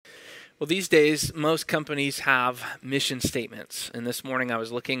Well, these days, most companies have mission statements. And this morning I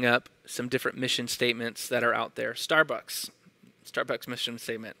was looking up some different mission statements that are out there. Starbucks mission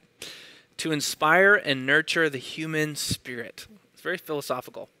statement: to inspire and nurture the human spirit. It's very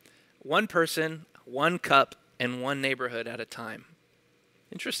philosophical. One person, one cup, and one neighborhood at a time.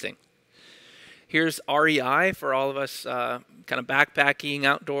 Interesting. Here's REI for all of us kind of backpacking,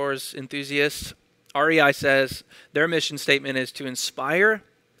 outdoors enthusiasts. REI says their mission statement is to inspire,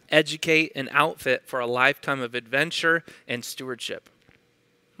 educate, and outfit for a lifetime of adventure and stewardship.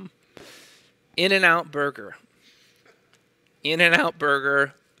 In-N-Out Burger. In-N-Out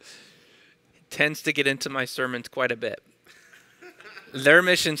Burger tends to get into my sermons quite a bit. Their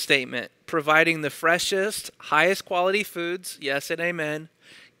mission statement: providing the freshest, highest quality foods, yes and amen,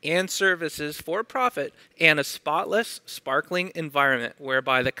 and services for profit, and a spotless, sparkling environment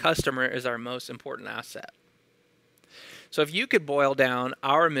whereby the customer is our most important asset. So if you could boil down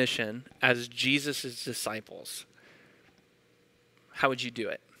our mission as Jesus' disciples, how would you do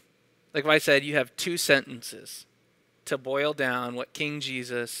it? Like if I said you have 2 sentences to boil down what King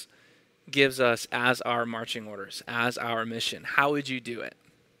Jesus gives us as our marching orders, as our mission, how would you do it?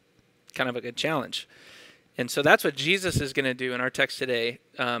 Kind of a good challenge. And so that's what Jesus is going to do in our text today,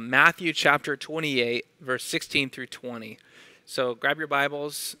 Matthew chapter 28, verse 16 through 20. So grab your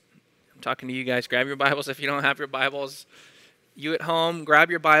Bibles. I'm talking to you guys. Grab your Bibles if you don't have your Bibles. You at home, grab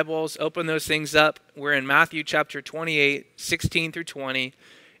your Bibles, open those things up. We're in Matthew chapter 28, 16 through 20,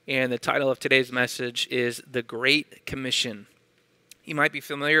 and the title of today's message is The Great Commission. You might be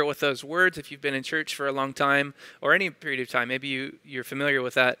familiar with those words if you've been in church for a long time or any period of time. Maybe you're familiar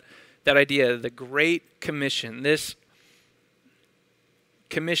with that idea, the Great Commission, this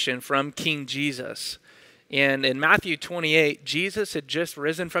commission from King Jesus. And in Matthew 28, Jesus had just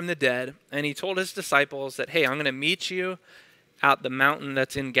risen from the dead, and he told his disciples that, hey, I'm going to meet you at the mountain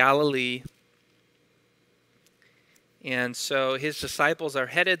that's in Galilee. And so his disciples are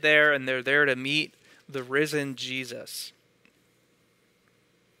headed there, and they're there to meet the risen Jesus.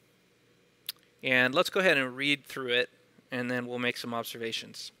 And let's go ahead and read through it, and then we'll make some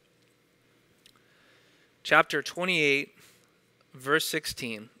observations. Chapter 28, verse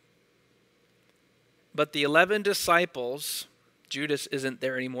 16. But the 11 disciples, Judas isn't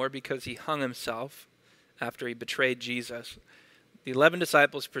there anymore because he hung himself after he betrayed Jesus. The 11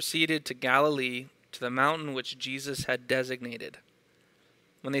 disciples proceeded to Galilee, to the mountain which Jesus had designated.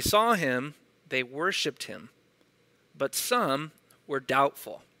 When they saw him, they worshipped him, but some were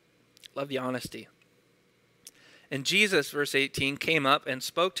doubtful. Love the honesty. And Jesus, verse 18, came up and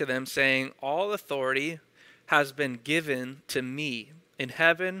spoke to them, saying, all authority has been given to me in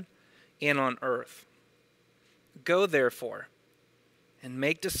heaven and on earth. Go therefore and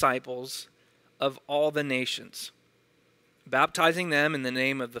make disciples of all the nations, baptizing them in the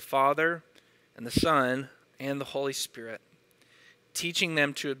name of the Father and the Son and the Holy Spirit, teaching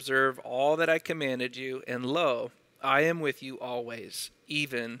them to observe all that I commanded you, and lo, I am with you always,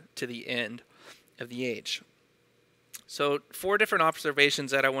 even to the end of the age. So 4 different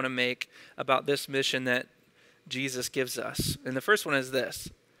observations that I want to make about this mission that Jesus gives us. And the first one is this: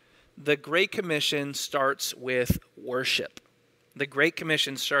 the Great Commission starts with worship. The Great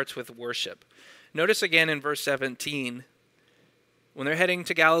Commission starts with worship. Notice again in verse 17, when they're heading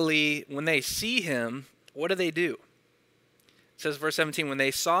to Galilee, when they see him, what do? It says, verse 17, when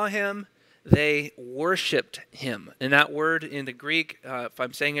they saw him, they worshipped him. And that word in the Greek, if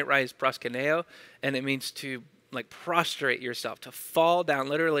I'm saying it right, is proskuneo, and it means to like prostrate yourself, to fall down,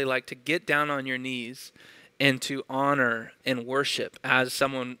 literally like to get down on your knees and to honor and worship. As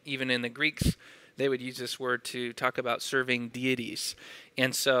someone, even in the Greeks, they would use this word to talk about serving deities.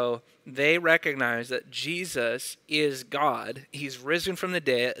 And so they recognize that Jesus is God. He's risen from the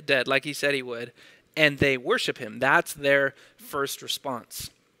dead like he said he would, and they worship him. That's their first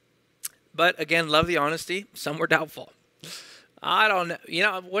response. But again, love the honesty. Some were doubtful. I don't know. You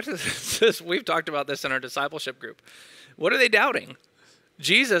know, what is this? We've talked about this in our discipleship group. What are they doubting?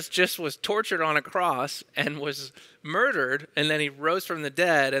 Jesus just was tortured on a cross and was murdered, and then he rose from the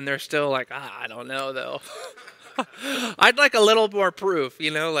dead, and they're still like, I don't know, though. I'd like a little more proof,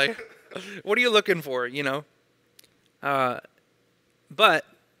 like, what are you looking for, But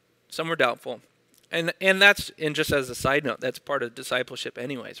some were doubtful. And just as a side note, that's part of discipleship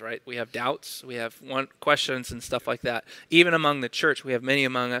anyways, right? We have doubts, we have questions and stuff like that. Even among the church, we have many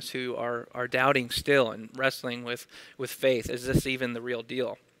among us who are doubting still and wrestling with faith. Is this even the real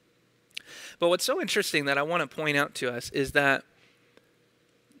deal? But what's so interesting that I want to point out to us is that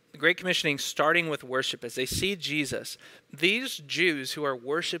the Great Commissioning, starting with worship, as they see Jesus, these Jews who are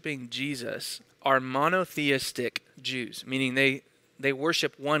worshiping Jesus are monotheistic Jews, meaning they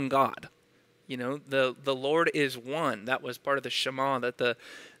worship one God. The Lord is one. That was part of the Shema that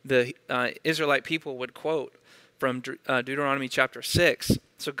the Israelite people would quote from Deuteronomy chapter 6.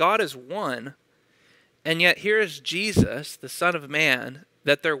 So God is one, and yet here is Jesus, the Son of Man,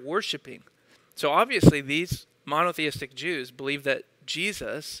 that they're worshiping. So obviously these monotheistic Jews believe that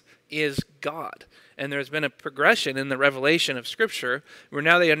Jesus is God. And there's been a progression in the revelation of Scripture where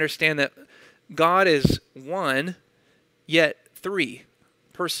now they understand that God is one, yet three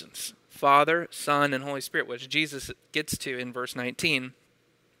persons: Father, Son, and Holy Spirit, which Jesus gets to in verse 19.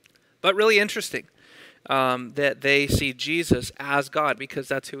 But really interesting that they see Jesus as God because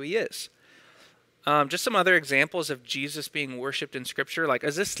that's who he is. Just some other examples of Jesus being worshipped in Scripture. Like,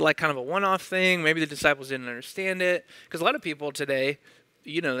 is this like kind of a one-off thing? Maybe the disciples didn't understand it. Because a lot of people today,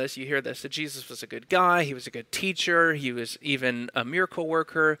 you know this, you hear this, that Jesus was a good guy, he was a good teacher, he was even a miracle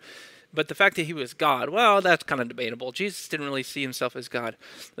worker. But the fact that he was God, well, that's kind of debatable. Jesus didn't really see himself as God.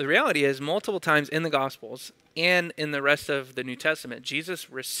 The reality is, multiple times in the Gospels and in the rest of the New Testament, Jesus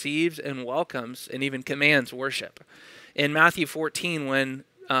receives and welcomes and even commands worship. In Matthew 14, when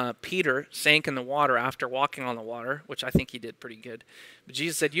Peter sank in the water after walking on the water, which I think he did pretty good. But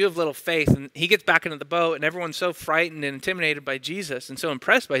Jesus said, "You have little faith." And he gets back into the boat, and everyone's so frightened and intimidated by Jesus and so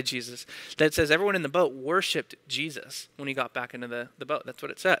impressed by Jesus that it says everyone in the boat worshipped Jesus when he got back into the boat. That's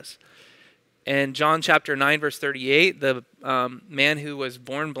what it says. And John chapter 9, verse 38, the man who was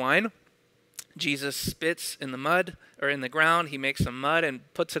born blind, Jesus spits in the mud or in the ground. He makes some mud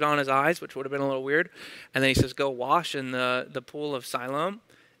and puts it on his eyes, which would have been a little weird. And then he says, "Go wash in the pool of Siloam."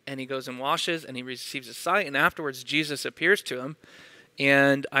 And he goes and washes, and he receives his sight. And afterwards, Jesus appears to him,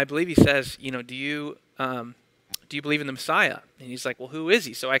 and I believe he says, "Do you believe in the Messiah?" And he's like, "Well, who is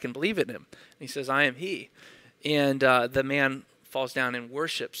he, so I can believe in him?" And he says, "I am he." And the man falls down and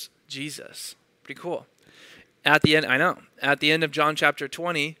worships Jesus. Pretty cool. At the end of John chapter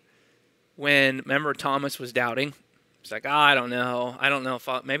 20, when, remember, Thomas was doubting. He's like, I don't know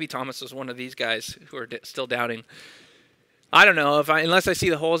if maybe Thomas was one of these guys who are still doubting. I don't know unless I see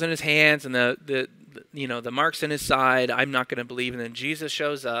the holes in his hands and the marks in his side, I'm not going to believe. And then Jesus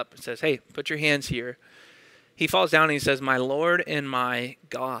shows up and says, "Hey, put your hands here." He falls down and he says, "My Lord and my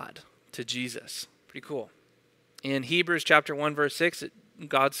God," to Jesus. Pretty cool. In Hebrews chapter 1, verse 6,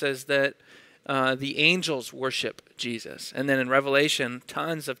 God says that the angels worship Jesus. And then in Revelation,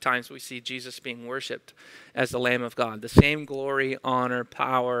 tons of times we see Jesus being worshipped as the Lamb of God. The same glory, honor,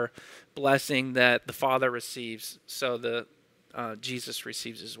 power, blessing that the Father receives, so Jesus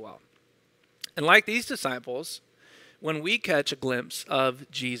receives as well. And like these disciples, when we catch a glimpse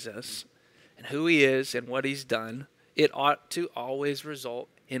of Jesus and who he is and what he's done, it ought to always result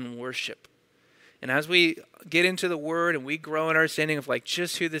in worship. And as we get into the Word and we grow in our understanding of like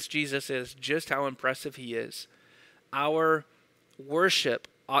just who this Jesus is, just how impressive he is, our worship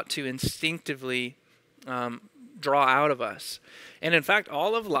ought to instinctively draw out of us. And in fact,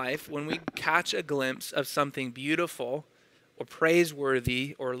 all of life, when we catch a glimpse of something beautiful or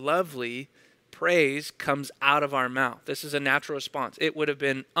praiseworthy or lovely, praise comes out of our mouth. This is a natural response. It would have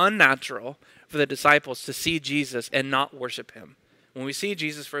been unnatural for the disciples to see Jesus and not worship him. When we see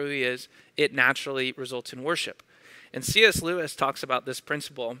Jesus for who he is, it naturally results in worship. And C.S. Lewis talks about this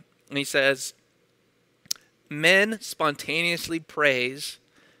principle, and he says, "Men spontaneously praise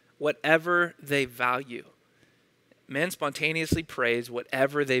whatever they value." Men spontaneously praise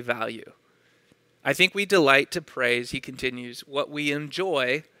whatever they value. "I think we delight to praise," he continues, "what we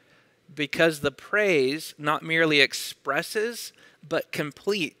enjoy, because the praise not merely expresses, but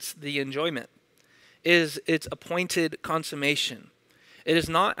completes the enjoyment. Is its appointed consummation. It is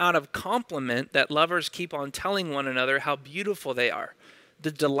not out of compliment that lovers keep on telling one another how beautiful they are.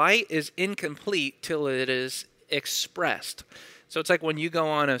 The delight is incomplete till it is expressed." So it's like when you go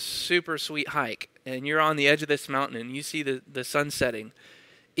on a super sweet hike and you're on the edge of this mountain and you see the sun setting,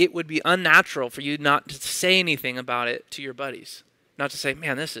 it would be unnatural for you not to say anything about it to your buddies. Not to say,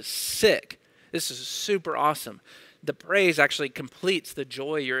 "Man, this is sick. This is super awesome." The praise actually completes the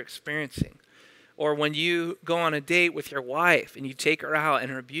joy you're experiencing. Or when you go on a date with your wife and you take her out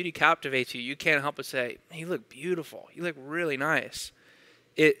and her beauty captivates you, you can't help but say, "You look beautiful. You look really nice."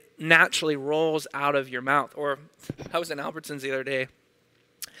 It naturally rolls out of your mouth. Or I was in Albertsons the other day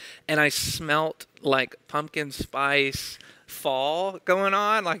and I smelt like pumpkin spice fall going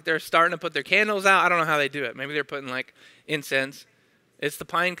on. Like they're starting to put their candles out. I don't know how they do it. Maybe they're putting like incense. It's the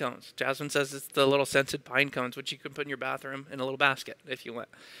pine cones. Jasmine says it's the little scented pine cones, which you can put in your bathroom in a little basket if you want.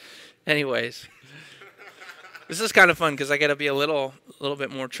 Anyways, this is kind of fun because I got to be a little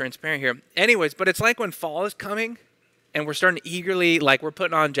bit more transparent here. Anyways, but it's like when fall is coming And we're starting to eagerly, like we're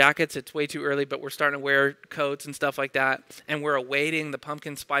putting on jackets. It's way too early, but we're starting to wear coats and stuff like that. And we're awaiting the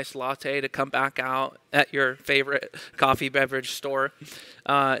pumpkin spice latte to come back out at your favorite coffee beverage store.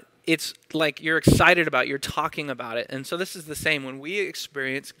 It's like you're excited about it. You're talking about it. And so this is the same. When we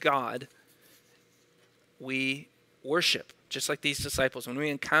experience God, we worship. Just like these disciples. When we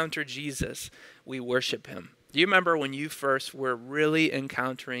encounter Jesus, we worship him. Do you remember when you first were really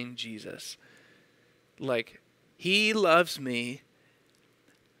encountering Jesus? Like, he loves me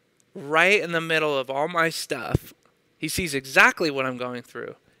right in the middle of all my stuff. He sees exactly what I'm going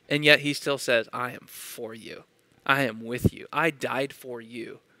through. And yet he still says, I am for you. I am with you. I died for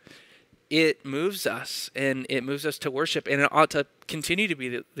you. It moves us, and it moves us to worship, and it ought to continue to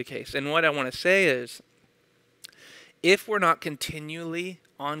be the case. And what I want to say is, if we're not continually,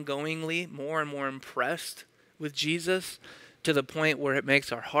 ongoingly, more and more impressed with Jesus to the point where it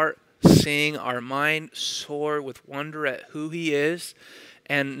makes our heart sing, our mind soar with wonder at who he is,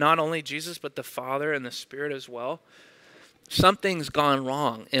 and not only Jesus, but the Father and the Spirit as well, something's gone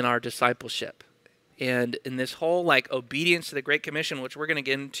wrong in our discipleship. And in this whole like obedience to the Great Commission, which we're going to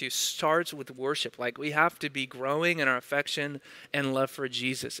get into, starts with worship. Like we have to be growing in our affection and love for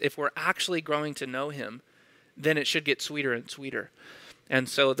Jesus. If we're actually growing to know him, then it should get sweeter and sweeter. And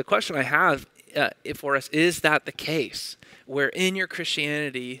so the question I have for us, is that the case? Where in your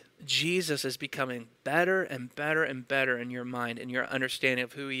Christianity, Jesus is becoming better and better and better in your mind and your understanding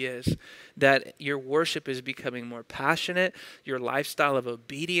of who he is, that your worship is becoming more passionate, your lifestyle of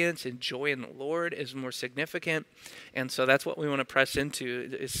obedience and joy in the Lord is more significant. And so that's what we want to press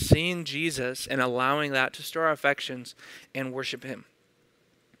into, is seeing Jesus and allowing that to stir our affections and worship him.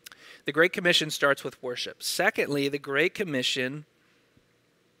 The Great Commission starts with worship. Secondly, the Great Commission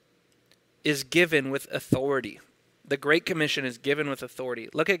is given with authority. The Great Commission is given with authority.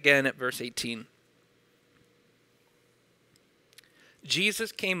 Look again at verse 18.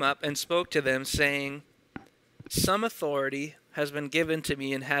 Jesus came up and spoke to them, saying, some authority has been given to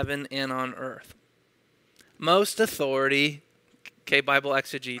me in heaven and on earth. Most authority, okay, Bible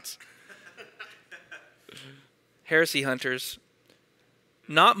exegetes, heresy hunters,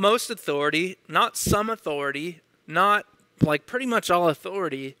 not most authority, not some authority, not like pretty much all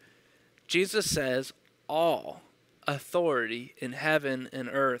authority. Jesus says all authority in heaven and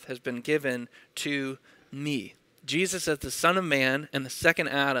earth has been given to me. Jesus, as the Son of Man and the second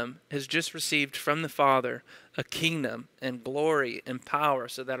Adam, has just received from the Father a kingdom and glory and power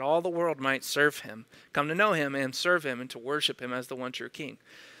so that all the world might serve him, come to know him and serve him and to worship him as the one true King.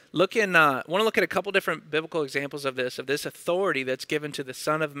 I want to look at a couple different biblical examples of this authority that's given to the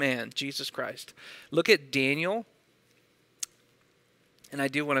Son of Man, Jesus Christ. Look at Daniel. And I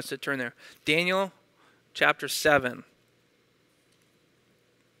do want us to turn there. Daniel chapter 7.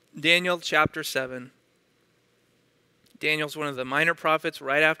 Daniel chapter 7. Daniel's one of the minor prophets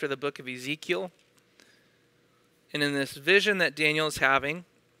right after the book of Ezekiel. And in this vision that Daniel is having,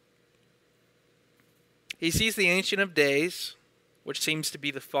 he sees the Ancient of Days, which seems to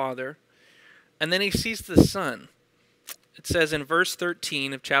be the Father, and then he sees the Son. It says in verse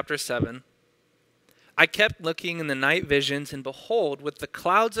 13 of chapter 7, I kept looking in the night visions, and behold, with the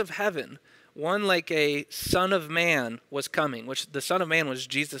clouds of heaven, one like a Son of Man was coming, which the Son of Man was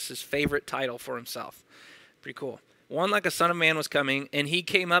Jesus' favorite title for himself. Pretty cool. One like a Son of Man was coming, and he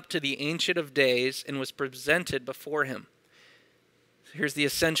came up to the Ancient of Days and was presented before him. Here's the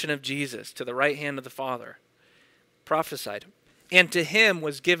ascension of Jesus to the right hand of the Father. Prophesied. And to him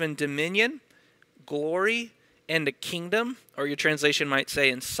was given dominion, glory, and a kingdom, or your translation might say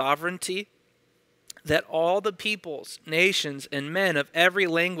in sovereignty, that all the peoples, nations, and men of every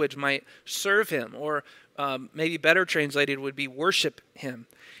language might serve him, or maybe better translated would be worship him.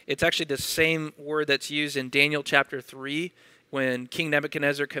 It's actually the same word that's used in Daniel chapter 3 when King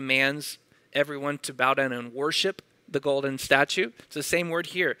Nebuchadnezzar commands everyone to bow down and worship the golden statue. It's the same word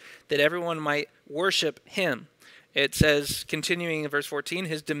here, that everyone might worship him. It says, continuing in verse 14,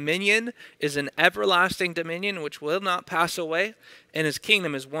 his dominion is an everlasting dominion which will not pass away, and his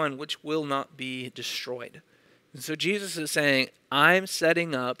kingdom is one which will not be destroyed. And so Jesus is saying, I'm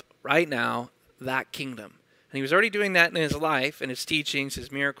setting up right now that kingdom. And he was already doing that in his life, in his teachings,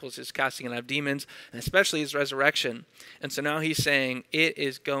 his miracles, his casting out of demons, and especially his resurrection. And so now he's saying it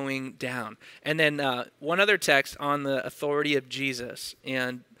is going down. And then one other text on the authority of Jesus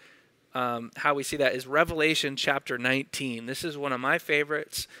and how we see that is Revelation chapter 19. This is one of my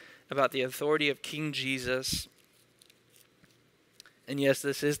favorites about the authority of King Jesus. And yes,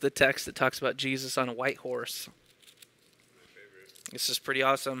 this is the text that talks about Jesus on a white horse. This is pretty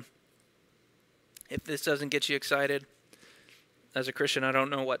awesome. If this doesn't get you excited, as a Christian, I don't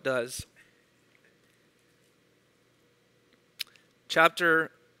know what does.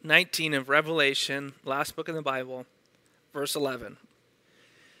 chapter 19 of Revelation, last book in the Bible, verse 11.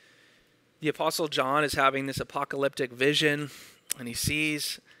 The Apostle John is having this apocalyptic vision, and he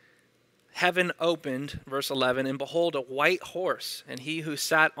sees heaven opened, verse 11, and behold, a white horse, and he who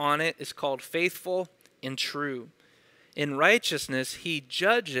sat on it is called Faithful and True. In righteousness he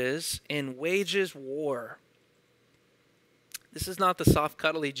judges and wages war. This is not the soft,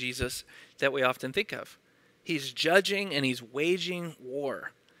 cuddly Jesus that we often think of. He's judging and he's waging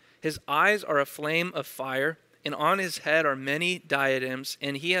war. His eyes are a flame of fire, and on his head are many diadems,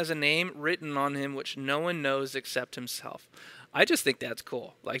 and he has a name written on him which no one knows except himself. I just think that's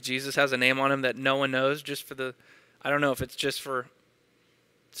cool. Like Jesus has a name on him that no one knows just for the, I don't know if it's just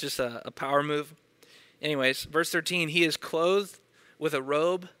a power move. Anyways, verse 13, he is clothed with a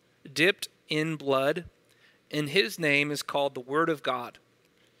robe dipped in blood, and his name is called the Word of God.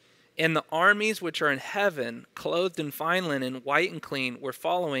 And the armies which are in heaven, clothed in fine linen, white and clean, were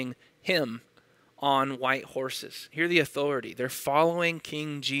following him on white horses. Hear the authority. They're following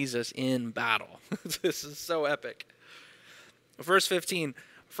King Jesus in battle. This is so epic. Verse 15,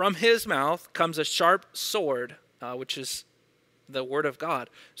 from his mouth comes a sharp sword, which is the word of God,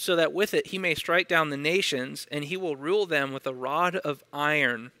 so that with it he may strike down the nations, and he will rule them with a rod of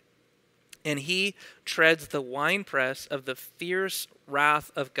iron. And he treads the winepress of the fierce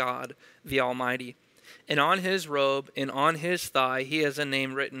wrath of God, the Almighty. And on his robe and on his thigh he has a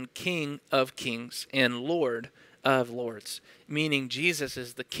name written, King of Kings and Lord of Lords. Meaning Jesus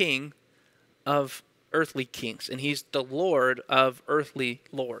is the King of earthly kings, and he's the Lord of earthly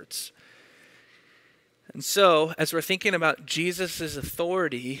lords. And so, as we're thinking about Jesus'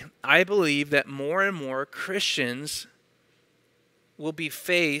 authority, I believe that more and more Christians will be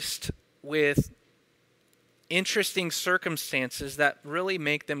faced with interesting circumstances that really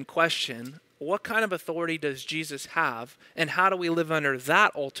make them question, what kind of authority does Jesus have, and how do we live under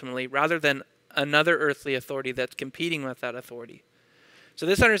that ultimately, rather than another earthly authority that's competing with that authority? So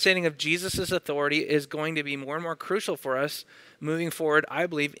this understanding of Jesus' authority is going to be more and more crucial for us moving forward, I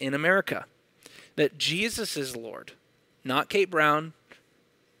believe, in America. That Jesus is Lord, not Kate Brown,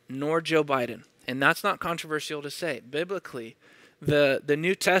 nor Joe Biden. And that's not controversial to say. Biblically, the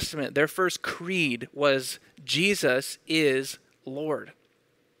New Testament, their first creed was Jesus is Lord.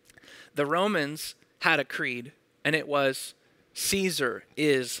 The Romans had a creed, and it was Caesar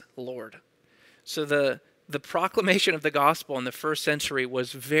is Lord. So the proclamation of the gospel in the first century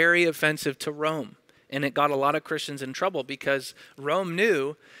was very offensive to Rome, and it got a lot of Christians in trouble because Rome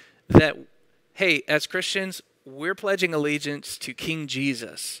knew that, hey, as Christians, we're pledging allegiance to King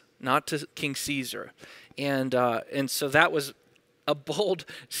Jesus, not to King Caesar. And so that was a bold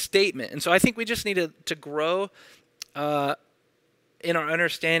statement. And so I think we just need to grow in our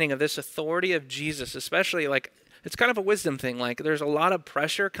understanding of this authority of Jesus, especially like it's kind of a wisdom thing. Like there's a lot of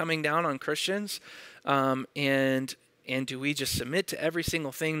pressure coming down on Christians, and do we just submit to every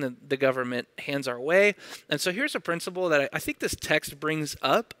single thing that the government hands our way? And so here's a principle that I think this text brings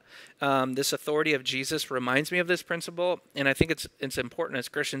up. This authority of Jesus reminds me of this principle, and I think it's important as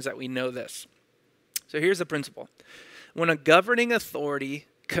Christians that we know this. So here's the principle. When a governing authority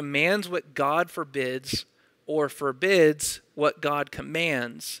commands what God forbids or forbids what God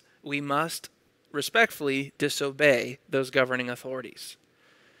commands, we must respectfully disobey those governing authorities.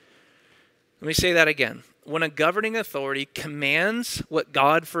 Let me say that again. When a governing authority commands what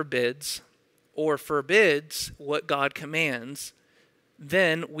God forbids or forbids what God commands,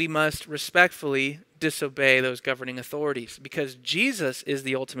 then we must respectfully disobey those governing authorities because Jesus is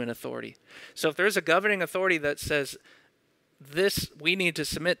the ultimate authority. So if there's a governing authority that says this, we need to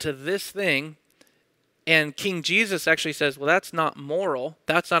submit to this thing, and King Jesus actually says, well, that's not moral,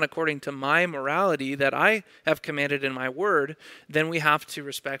 that's not according to my morality that I have commanded in my word, then we have to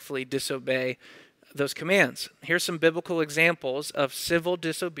respectfully disobey those commands. Here's some biblical examples of civil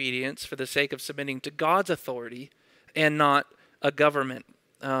disobedience for the sake of submitting to God's authority and not a government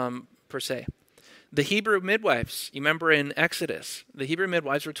per se. The Hebrew midwives, you remember in Exodus, the Hebrew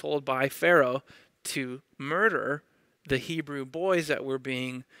midwives were told by Pharaoh to murder the Hebrew boys that were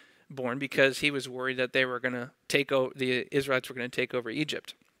being born because he was worried that they were going to take over, the Israelites were going to take over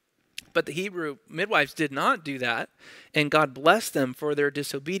Egypt. But the Hebrew midwives did not do that, and God blessed them for their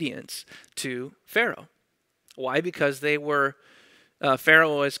disobedience to Pharaoh. Why? Because they were,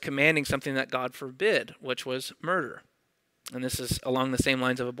 Pharaoh was commanding something that God forbid, which was murder. And this is along the same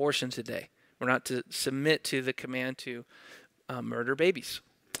lines of abortion today. We're not to submit to the command to murder babies.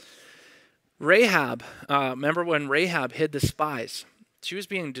 Rahab, remember when Rahab hid the spies? She was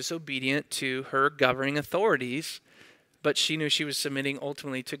being disobedient to her governing authorities, but she knew she was submitting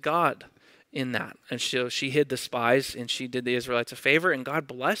ultimately to God. in that. And so she hid the spies, and she did the Israelites a favor, and God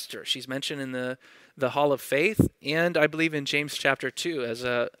blessed her. She's mentioned in the Hall of Faith, and I believe in James chapter 2 as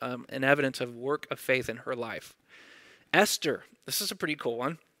an evidence of work of faith in her life. Esther, this is a pretty cool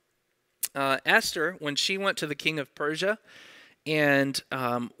one. Esther, when she went to the king of Persia and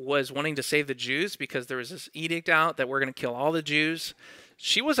was wanting to save the Jews because there was this edict out that we're going to kill all the Jews,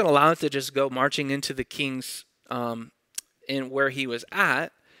 she wasn't allowed to just go marching into the king's in where he was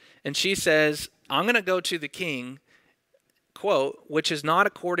at. And she says, I'm going to go to the king, quote, which is not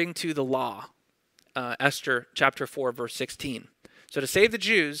according to the law. Esther chapter 4, verse 16. So to save the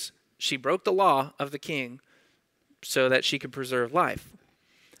Jews, she broke the law of the king so that she could preserve life.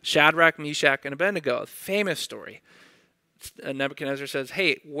 Shadrach, Meshach, and Abednego, famous story. Nebuchadnezzar says,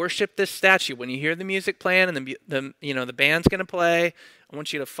 hey, worship this statue. When you hear the music playing and the band's going to play, I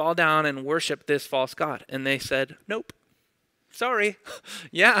want you to fall down and worship this false god. And they said, nope. Sorry.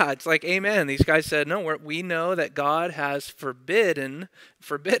 Yeah, it's like, amen. These guys said, no, we know that God has forbidden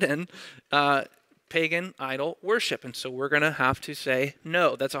pagan idol worship. And so we're going to have to say,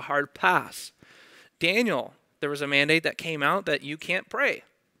 no, that's a hard pass. Daniel, there was a mandate that came out that you can't pray.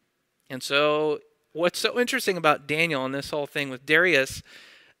 And so what's so interesting about Daniel and this whole thing with Darius,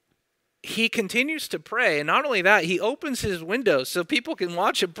 he continues to pray. And not only that, he opens his windows so people can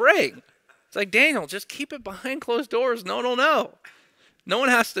watch him pray. It's like, Daniel, just keep it behind closed doors. No one will know. No one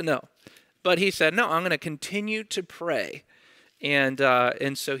has to know. But he said, no, I'm going to continue to pray. And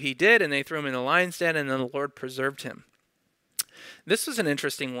so he did, and they threw him in the lion's den, and then the Lord preserved him. This was an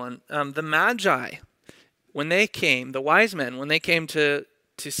interesting one. The Magi, when they came, the wise men, when they came to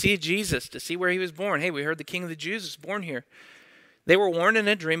see Jesus, to see where he was born. Hey, we heard the King of the Jews is born here. They were warned in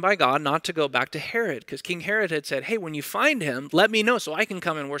a dream by God not to go back to Herod, because King Herod had said, hey, when you find him, let me know so I can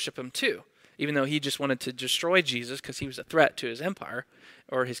come and worship him too. Even though he just wanted to destroy Jesus because he was a threat to his empire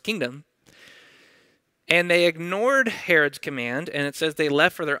or his kingdom. And they ignored Herod's command, and it says they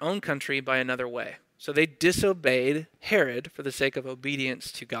left for their own country by another way. So they disobeyed Herod for the sake of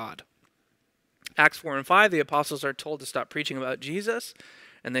obedience to God. Acts 4 and 5, the apostles are told to stop preaching about Jesus,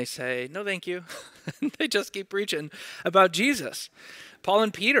 and they say, no, thank you. They just keep preaching about Jesus. Paul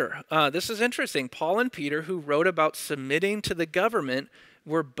and Peter, this is interesting. Paul and Peter, who wrote about submitting to the government,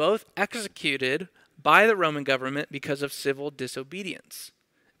 were both executed by the Roman government because of civil disobedience.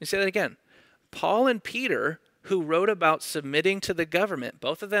 Let me say that again. Paul and Peter, who wrote about submitting to the government,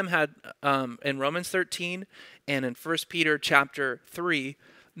 both of them had, in Romans 13 and in 1 Peter chapter 3,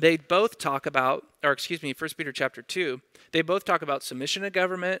 they both talk about, 1 Peter chapter 2, they both talk about submission to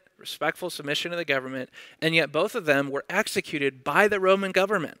government, respectful submission to the government, and yet both of them were executed by the Roman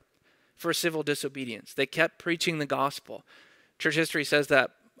government for civil disobedience. They kept preaching the gospel. Church history says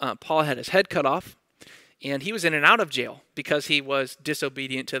that Paul had his head cut off, and he was in and out of jail because he was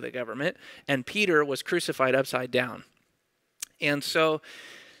disobedient to the government, and Peter was crucified upside down. And so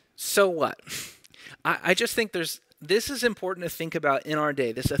what? I just think this is important to think about in our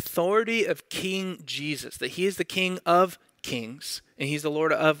day, this authority of King Jesus, that he is the King of kings, and he's the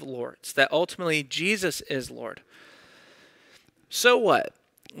Lord of lords, that ultimately Jesus is Lord. So what?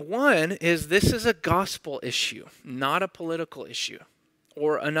 One is this is a gospel issue, not a political issue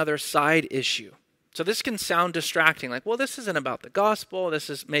or another side issue. So this can sound distracting, like, well, this isn't about the gospel. This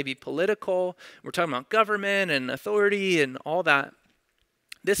is maybe political. We're talking about government and authority and all that.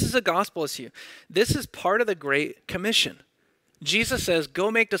 This is a gospel issue. This is part of the Great Commission. Jesus says,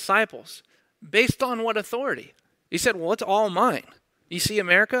 go make disciples. Based on what authority? He said, well, it's all mine. You see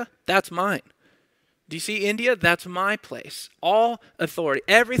America? That's mine. Do you see India? That's my place. All authority.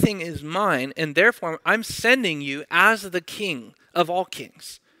 Everything is mine, and therefore I'm sending you as the King of all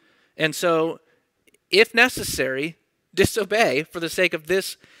kings. And so, if necessary, disobey for the sake of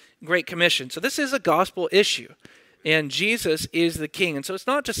this Great Commission. So this is a gospel issue, and Jesus is the King. And so it's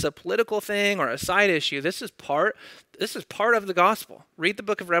not just a political thing or a side issue. This is part of the gospel. Read the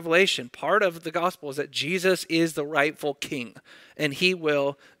book of Revelation. Part of the gospel is that Jesus is the rightful King, and he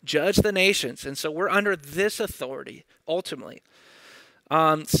will judge the nations. And so we're under this authority, ultimately.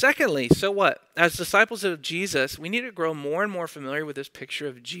 Secondly, so what? As disciples of Jesus, we need to grow more and more familiar with this picture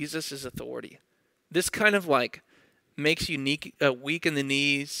of Jesus' authority. This kind of like makes you weak in the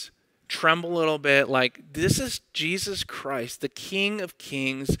knees, tremble a little bit, like this is Jesus Christ, the King of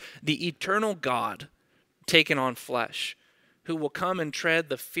Kings, the eternal God, taken on flesh, who will come and tread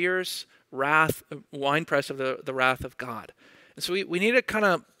the fierce winepress of the wrath of God. And so we need to kind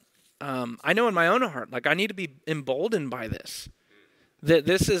of, I know in my own heart, like I need to be emboldened by this. That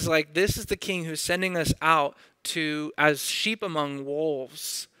this is the King who's sending us out as sheep among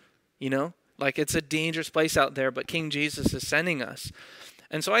wolves, you know? Like it's a dangerous place out there, but King Jesus is sending us.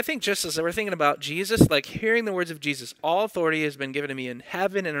 And so I think just as we're thinking about Jesus, like hearing the words of Jesus, all authority has been given to me in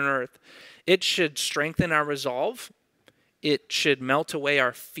heaven and on earth, it should strengthen our resolve. It should melt away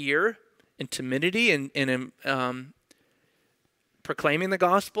our fear and timidity in proclaiming the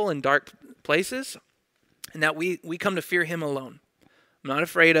gospel in dark places, and that we come to fear him alone. I'm not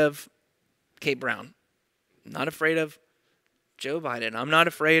afraid of Kate Brown. I'm not afraid of Joe Biden. I'm not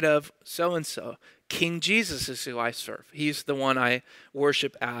afraid of so-and-so. King Jesus is who I serve. He's the one I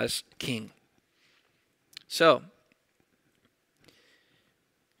worship as king. So,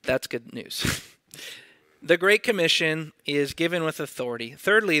 that's good news. The Great Commission is given with authority.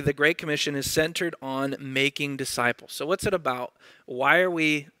 Thirdly, the Great Commission is centered on making disciples. So what's it about? Why are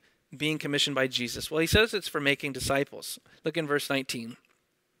we being commissioned by Jesus? Well, he says it's for making disciples. Look in verse 19.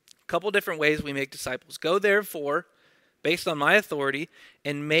 A couple different ways we make disciples. Go therefore, based on my authority,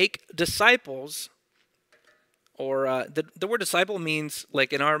 and make disciples. Or the word disciple means,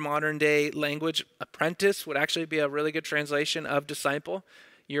 like in our modern day language, apprentice would actually be a really good translation of disciple.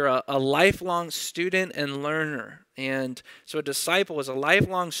 You're a lifelong student and learner. And so a disciple is a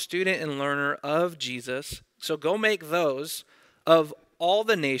lifelong student and learner of Jesus. So go make those of all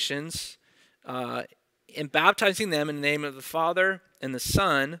the nations, and baptizing them in the name of the Father and the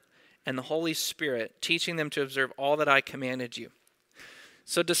Son and the Holy Spirit, teaching them to observe all that I commanded you.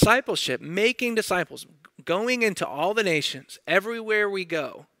 So discipleship, making disciples, going into all the nations, everywhere we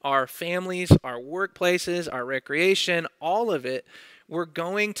go, our families, our workplaces, our recreation, all of it, we're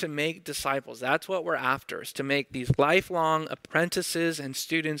going to make disciples. That's what we're after, is to make these lifelong apprentices and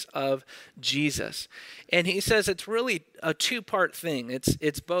students of Jesus. And he says it's really a two-part thing.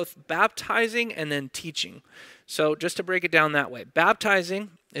 It's both baptizing and then teaching. So just to break it down that way,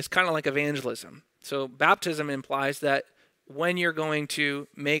 baptizing is kind of like evangelism. So baptism implies that when you're going to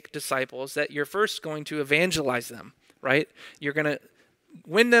make disciples, that you're first going to evangelize them, right? You're going to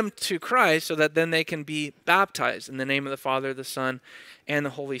win them to Christ so that then they can be baptized in the name of the Father, the Son, and the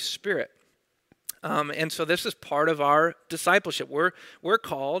Holy Spirit. And so this is part of our discipleship. We're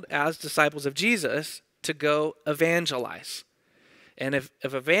called as disciples of Jesus to go evangelize. And if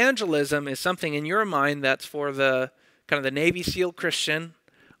evangelism is something in your mind that's for the kind of the Navy SEAL Christian,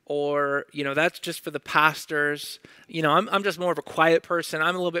 or, that's just for the pastors. I'm just more of a quiet person.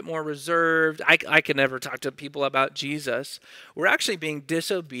 I'm a little bit more reserved. I can never talk to people about Jesus. We're actually being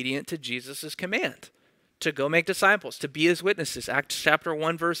disobedient to Jesus' command to go make disciples, to be his witnesses. Acts chapter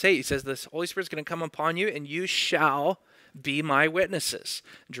 1, verse 8, he says, the Holy Spirit's going to come upon you, and you shall be my witnesses.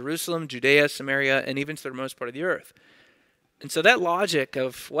 Jerusalem, Judea, Samaria, and even to the most part of the earth. And so that logic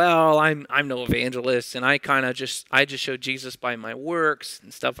of, well, I'm no evangelist, and I just show Jesus by my works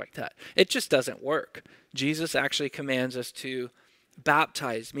and stuff like that, it just doesn't work. Jesus actually commands us to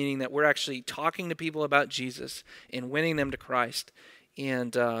baptize, meaning that we're actually talking to people about Jesus and winning them to Christ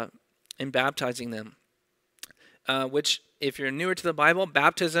and baptizing them. Which, if you're newer to the Bible,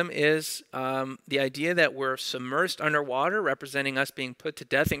 baptism is the idea that we're submersed underwater, representing us being put to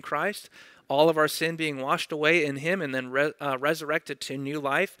death in Christ, all of our sin being washed away in him, and then resurrected to new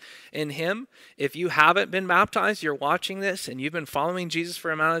life in him. If you haven't been baptized, you're watching this, and you've been following Jesus for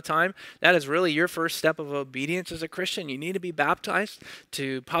an amount of time, that is really your first step of obedience as a Christian. You need to be baptized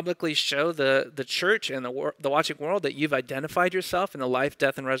to publicly show the church and the watching world that you've identified yourself in the life,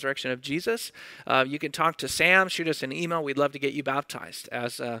 death, and resurrection of Jesus. You can talk to Sam, shoot us an email. We'd love to get you baptized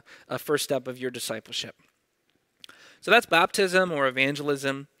as a first step of your discipleship. So that's baptism or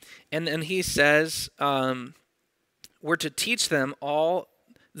evangelism. And then he says, we're to teach them all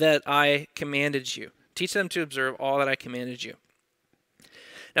that I commanded you. Teach them to observe all that I commanded you.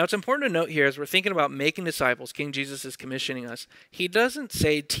 Now, it's important to note here, as we're thinking about making disciples, King Jesus is commissioning us. He doesn't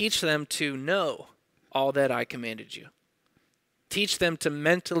say, teach them to know all that I commanded you. Teach them to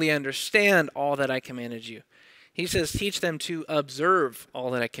mentally understand all that I commanded you. He says, teach them to observe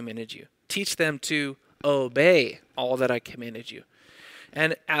all that I commanded you. Teach them to obey all that I commanded you.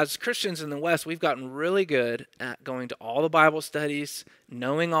 And as Christians in the West, we've gotten really good at going to all the Bible studies,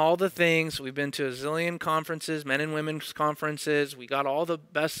 knowing all the things. We've been to a zillion conferences, men and women's conferences. We got all the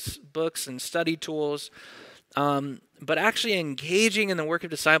best books and study tools. But actually engaging in the work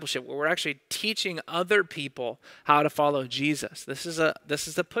of discipleship, where we're actually teaching other people how to follow Jesus. This is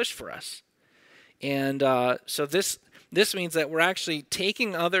a push for us. And so this means that we're actually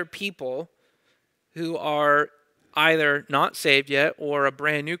taking other people who are either not saved yet or a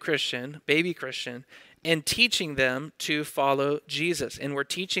brand new Christian, baby Christian, and teaching them to follow Jesus. And we're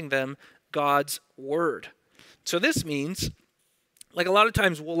teaching them God's word. So this means, like a lot of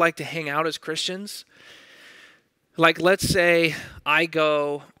times we'll like to hang out as Christians. Like let's say I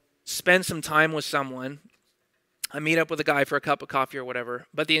go spend some time with someone I meet up with a guy for a cup of coffee or whatever,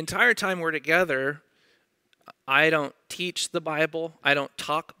 but the entire time we're together, I don't teach the Bible, I don't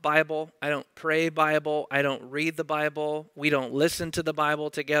talk Bible, I don't pray Bible, I don't read the Bible, we don't listen to the Bible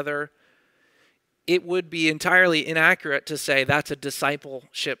together. It would be entirely inaccurate to say that's a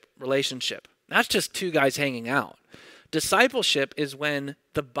discipleship relationship. That's just two guys hanging out. Discipleship is when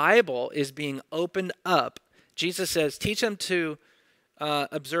the Bible is being opened up. Jesus says, teach them to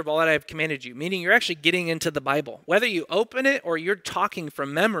observe all that I have commanded you, meaning you're actually getting into the Bible. Whether you open it or you're talking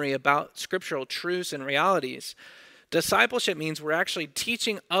from memory about scriptural truths and realities, discipleship means we're actually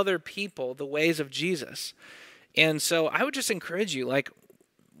teaching other people the ways of Jesus. And so I would just encourage you, like,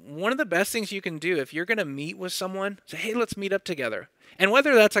 one of the best things you can do if you're going to meet with someone, say, hey, let's meet up together. And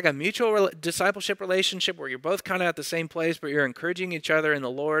whether that's like a mutual discipleship relationship where you're both kind of at the same place, but you're encouraging each other in the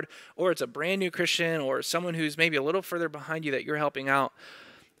Lord, or it's a brand new Christian or someone who's maybe a little further behind you that you're helping out,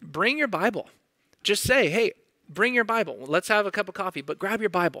 bring your Bible. Just say, hey, bring your Bible. Let's have a cup of coffee, but grab your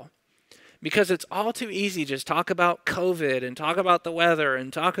Bible. Because it's all too easy just talk about COVID and talk about the weather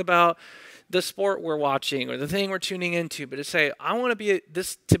and talk about the sport we're watching or the thing we're tuning into, but to say, I want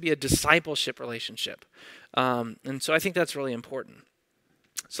this to be a discipleship relationship. And so I think that's really important.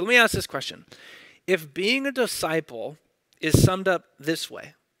 So let me ask this question. If being a disciple is summed up this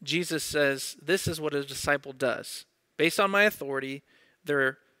way, Jesus says, this is what a disciple does. Based on my authority,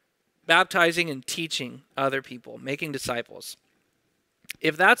 they're baptizing and teaching other people, making disciples.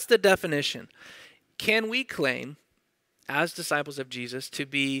 If that's the definition, can we claim, as disciples of Jesus, to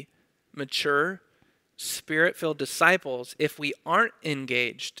be mature, Spirit-filled disciples if we aren't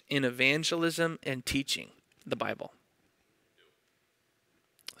engaged in evangelism and teaching the Bible?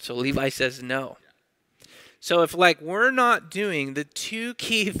 So Levi says no. So if we're not doing the two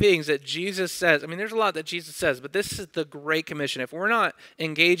key things that Jesus says, I mean, there's a lot that Jesus says, but this is the Great Commission. If we're not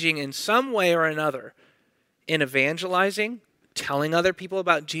engaging in some way or another in evangelizing, telling other people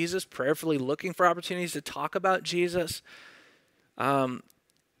about Jesus, prayerfully looking for opportunities to talk about Jesus, and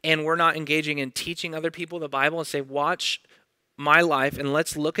we're not engaging in teaching other people the Bible and say, watch my life and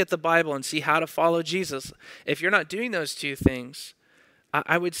let's look at the Bible and see how to follow Jesus. If you're not doing those two things,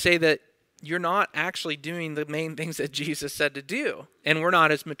 I would say that you're not actually doing the main things that Jesus said to do, and we're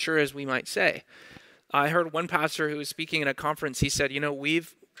not as mature as we might say. I heard one pastor who was speaking at a conference, he said,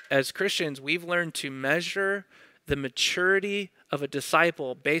 as Christians, we've learned to measure the maturity of a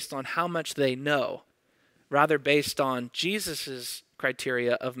disciple based on how much they know, rather based on Jesus's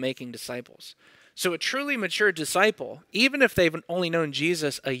criteria of making disciples. So a truly mature disciple, even if they've only known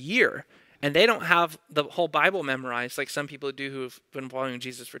Jesus a year, and they don't have the whole Bible memorized like some people do who have been following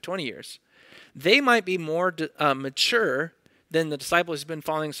Jesus for 20 years, they might be more mature than the disciple who's been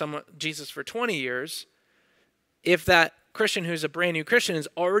following Jesus for 20 years if that Christian who's a brand new Christian is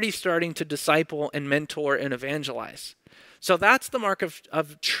already starting to disciple and mentor and evangelize. So that's the mark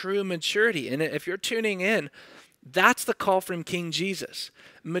of true maturity. And if you're tuning in, that's the call from King Jesus.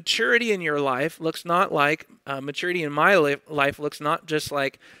 Maturity in your life looks not like, maturity in my life looks not just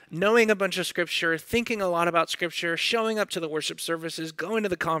like knowing a bunch of scripture, thinking a lot about scripture, showing up to the worship services, going to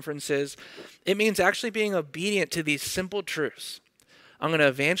the conferences. It means actually being obedient to these simple truths. I'm going to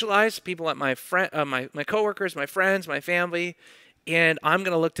evangelize people at my coworkers, my friends, my family, and I'm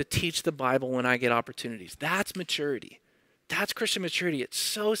going to look to teach the Bible when I get opportunities. That's maturity. That's Christian maturity. It's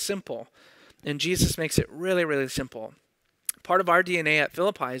so simple. And Jesus makes it really, really simple. Part of our DNA at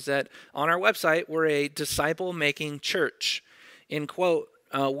Philippi is that on our website, we're a disciple-making church. In quote,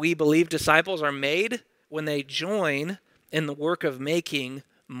 we believe disciples are made when they join in the work of making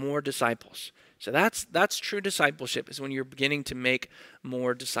more disciples. So that's true discipleship, is when you're beginning to make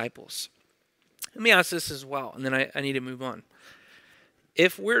more disciples. Let me ask this as well, and then I need to move on.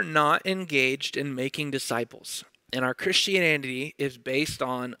 If we're not engaged in making disciples, and our Christianity is based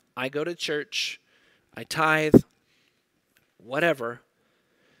on, I go to church, I tithe, whatever,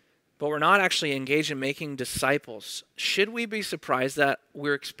 but we're not actually engaged in making disciples, should we be surprised that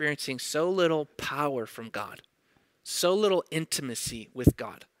we're experiencing so little power from God, so little intimacy with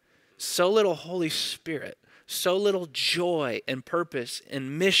God, so little Holy Spirit, so little joy and purpose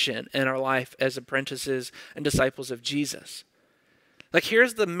and mission in our life as apprentices and disciples of Jesus?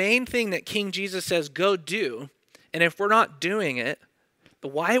 Here's the main thing that King Jesus says, go do. And if we're not doing it,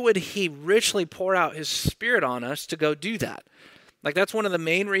 why would he richly pour out his Spirit on us to go do that? That's one of the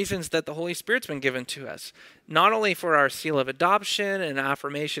main reasons that the Holy Spirit's been given to us. Not only for our seal of adoption and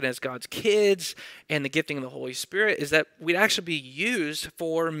affirmation as God's kids and the gifting of the Holy Spirit, is that we'd actually be used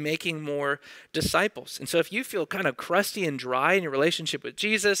for making more disciples. And so if you feel kind of crusty and dry in your relationship with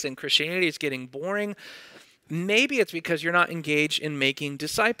Jesus and Christianity is getting boring, maybe it's because you're not engaged in making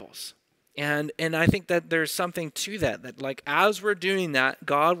disciples. And I think that there's something to that like as we're doing that,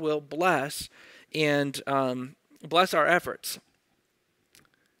 God will bless and bless our efforts.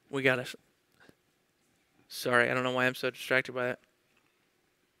 We got to, sorry, I don't know why I'm so distracted by that.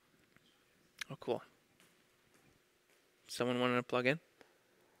 Oh, cool. Someone wanted to plug in?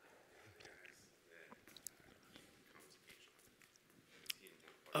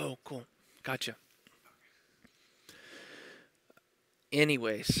 Oh, cool. Gotcha.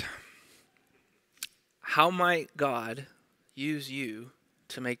 Anyways, how might God use you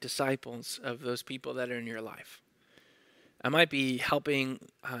to make disciples of those people that are in your life? I might be helping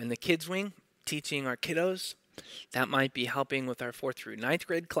in the kids wing, teaching our kiddos. That might be helping with our 4th through 9th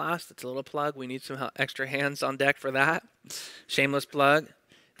grade class. That's a little plug. We need some extra hands on deck for that. Shameless plug.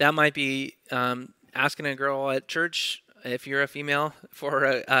 That might be asking a girl at church, if you're a female,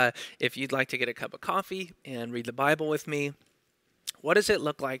 for if you'd like to get a cup of coffee and read the Bible with me. What does it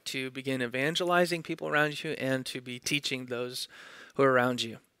look like to begin evangelizing people around you and to be teaching those who are around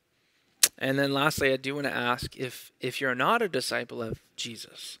you? And then lastly, I do want to ask, if you're not a disciple of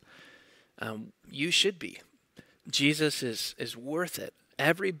Jesus, you should be. Jesus is worth it.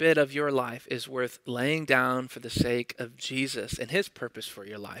 Every bit of your life is worth laying down for the sake of Jesus and his purpose for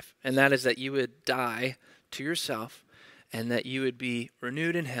your life. And that is that you would die to yourself and that you would be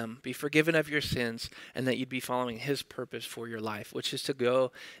renewed in him, be forgiven of your sins, and that you'd be following his purpose for your life, which is to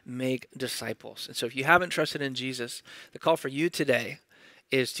go make disciples. And so if you haven't trusted in Jesus, the call for you today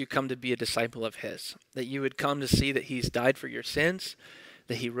is to come to be a disciple of his, that you would come to see that he's died for your sins,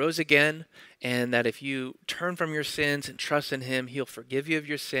 that he rose again, and that if you turn from your sins and trust in him, he'll forgive you of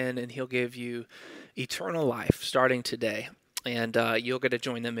your sin and he'll give you eternal life starting today. And you'll get to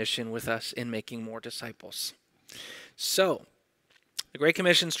join the mission with us in making more disciples. So, the Great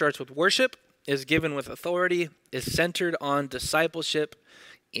Commission starts with worship, is given with authority, is centered on discipleship,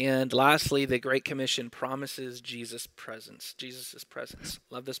 and lastly, the Great Commission promises Jesus' presence. Jesus' presence.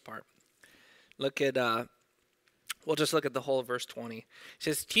 Love this part. Look at, we'll just look at the whole of verse 20. It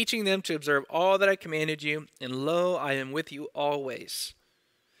says, teaching them to observe all that I commanded you, and lo, I am with you always.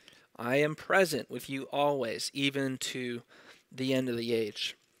 I am present with you always, even to the end of the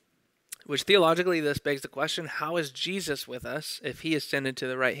age. Which theologically, this begs the question, how is Jesus with us if he ascended to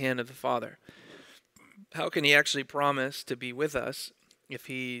the right hand of the Father? How can he actually promise to be with us if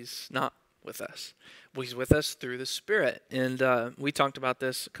he's not with us? Well, he's with us through the Spirit. And we talked about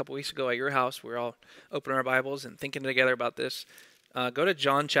this a couple weeks ago at your house. We were all opening our Bibles and thinking together about this. Go to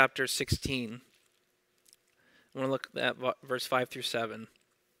John chapter 16. I want to look at verse 5 through 7.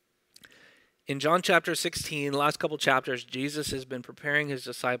 In John chapter 16, the last couple chapters, Jesus has been preparing his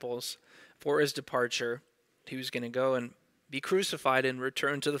disciples for his departure. He was going to go and be crucified and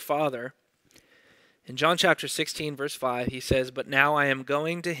return to the Father. In John chapter 16, verse 5, he says, but now I am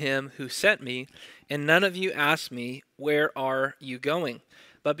going to him who sent me, and none of you ask me, where are you going?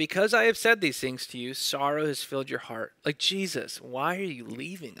 But because I have said these things to you, sorrow has filled your heart. Like, Jesus, why are you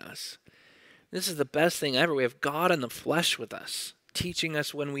leaving us? This is the best thing ever. We have God in the flesh with us, teaching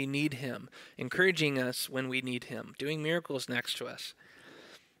us when we need him, encouraging us when we need him, doing miracles next to us.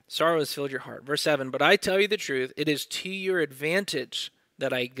 Sorrow has filled your heart. Verse 7, but I tell you the truth, it is to your advantage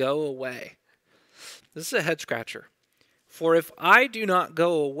that I go away. This is a head scratcher. For if I do not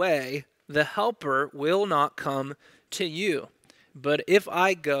go away, the Helper will not come to you. But if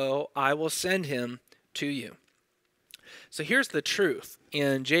I go, I will send him to you. So here's the truth.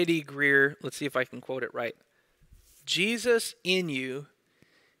 In J.D. Greer, let's see if I can quote it right. Jesus in you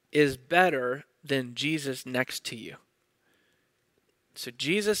is better than Jesus next to you. So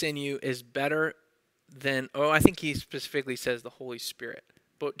Jesus in you is better than, I think he specifically says the Holy Spirit.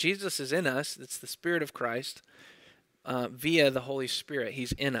 But Jesus is in us. It's the Spirit of Christ via the Holy Spirit.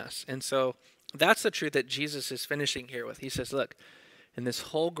 He's in us. And so that's the truth that Jesus is finishing here with. He says, look, in this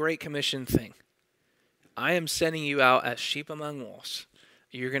whole Great Commission thing, I am sending you out as sheep among wolves.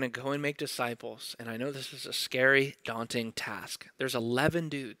 You're going to go and make disciples. And I know this is a scary, daunting task. There's 11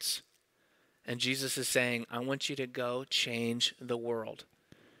 dudes. And Jesus is saying, I want you to go change the world.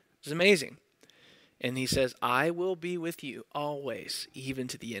 It's amazing. And he says, I will be with you always, even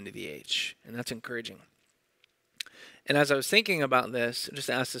to the end of the age. And that's encouraging. And as I was thinking about this, just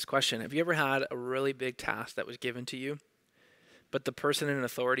to ask this question, have you ever had a really big task that was given to you, but the person in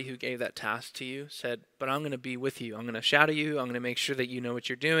authority who gave that task to you said, but I'm going to be with you. I'm going to shadow you. I'm going to make sure that you know what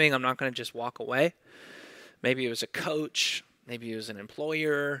you're doing. I'm not going to just walk away. Maybe it was a coach. Maybe it was an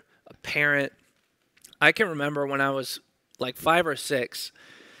employer, a parent. I can remember when I was like 5 or 6,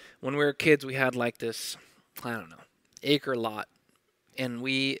 when we were kids, we had like this, acre lot. And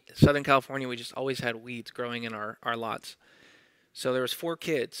Southern California, we just always had weeds growing in our lots. So there was 4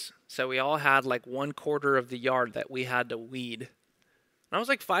 kids. So we all had like 1/4 of the yard that we had to weed. And I was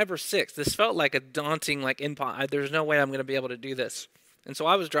like 5 or 6. This felt like a daunting, like, there's no way I'm going to be able to do this. And so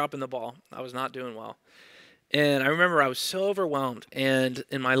I was dropping the ball. I was not doing well. And I remember I was so overwhelmed. And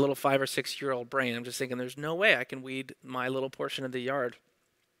in my little 5 or 6-year-old brain, I'm just thinking, there's no way I can weed my little portion of the yard.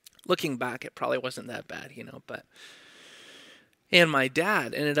 Looking back, it probably wasn't that bad, but. And my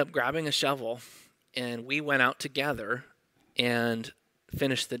dad ended up grabbing a shovel, and we went out together and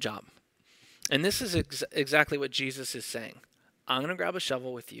finished the job. And this is exactly what Jesus is saying. I'm going to grab a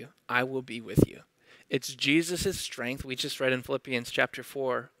shovel with you. I will be with you. It's Jesus' strength. We just read in Philippians chapter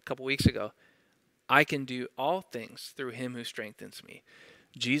 4 a couple weeks ago. I can do all things through him who strengthens me.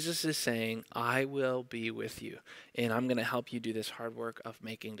 Jesus is saying, I will be with you, and I'm going to help you do this hard work of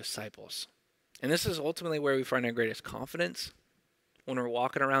making disciples. And this is ultimately where we find our greatest confidence, when we're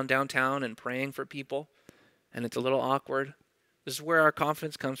walking around downtown and praying for people, and it's a little awkward. This is where our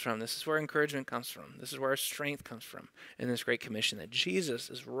confidence comes from. This is where encouragement comes from. This is where our strength comes from in this great commission, that Jesus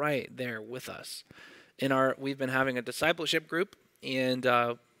is right there with us. We've been having a discipleship group, and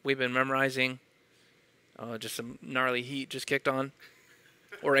we've been memorizing. Just some gnarly heat just kicked on,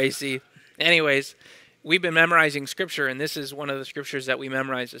 or AC. Anyways, we've been memorizing scripture, and this is one of the scriptures that we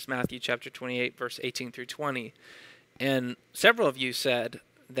memorized. Is Matthew chapter 28, verse 18 through 20. And several of you said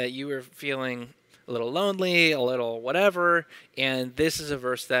that you were feeling a little lonely, a little whatever, and this is a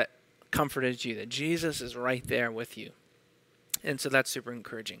verse that comforted you, that Jesus is right there with you. And so that's super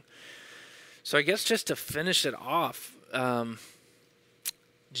encouraging. So I guess just to finish it off,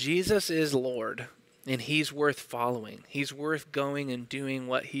 Jesus is Lord, and he's worth following. He's worth going and doing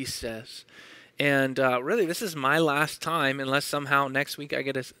what he says. And really, this is my last time, unless somehow next week I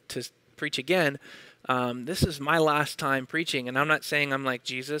get to preach again. This is my last time preaching, and I'm not saying I'm like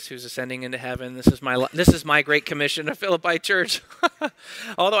Jesus who's ascending into heaven. This is my great commission to Philippi Church.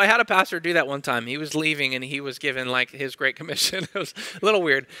 Although I had a pastor do that one time. He was leaving, and he was given like his great commission. It was a little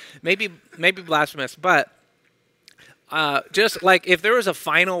weird, maybe blasphemous, but just like if there was a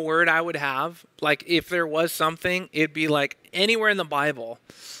final word I would have, like if there was something, it'd be like anywhere in the Bible,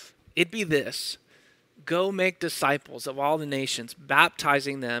 it'd be this. Go make disciples of all the nations,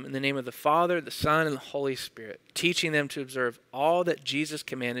 baptizing them in the name of the Father, the Son, and the Holy Spirit, teaching them to observe all that Jesus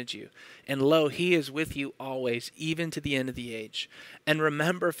commanded you. And lo, he is with you always, even to the end of the age. And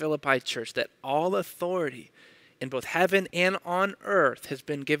remember, Philippi Church, that all authority in both heaven and on earth has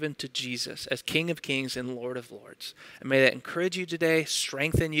been given to Jesus as King of Kings and Lord of Lords. And may that encourage you today,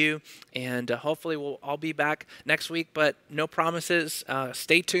 strengthen you, and hopefully we'll all be back next week, but no promises.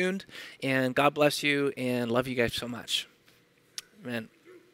 Stay tuned, and God bless you, and love you guys so much. Amen.